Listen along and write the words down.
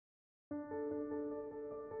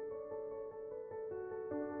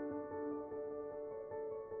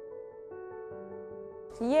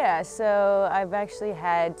Yeah, so I've actually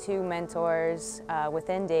had two mentors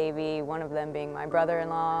within Davey, one of them being my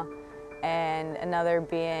brother-in-law and another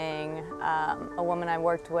being a woman I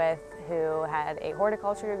worked with who had a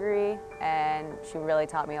horticulture degree, and she really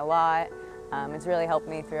taught me a lot. It's really helped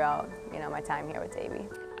me throughout my time here with Davey.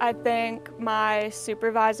 I think my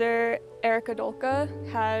supervisor, Erica Dolka,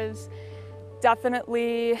 has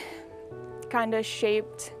definitely kind of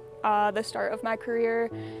shaped the start of my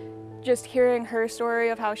career. Just hearing her story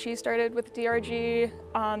of how she started with DRG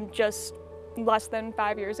just less than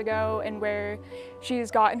 5 years ago and where she's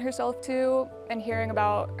gotten herself to, and hearing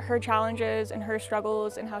about her challenges and her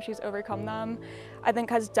struggles and how she's overcome them, I think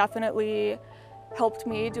has definitely helped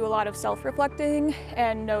me do a lot of self-reflecting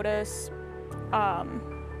and notice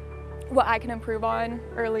what I can improve on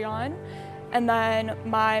early on. And then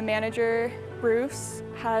my manager, Bruce,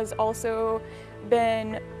 has also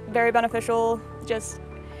been very beneficial. Just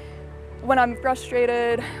when I'm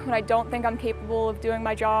frustrated, when I don't think I'm capable of doing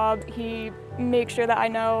my job, he makes sure that I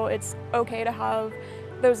know it's okay to have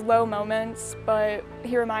those low moments, but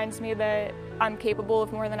he reminds me that I'm capable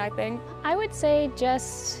of more than I think. I would say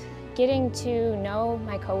just getting to know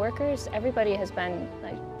my coworkers. Everybody has been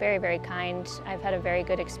very, very kind. I've had a very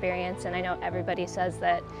good experience, and I know everybody says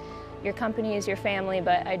that your company is your family,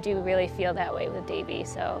 but I do really feel that way with Davey,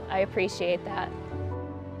 so I appreciate that.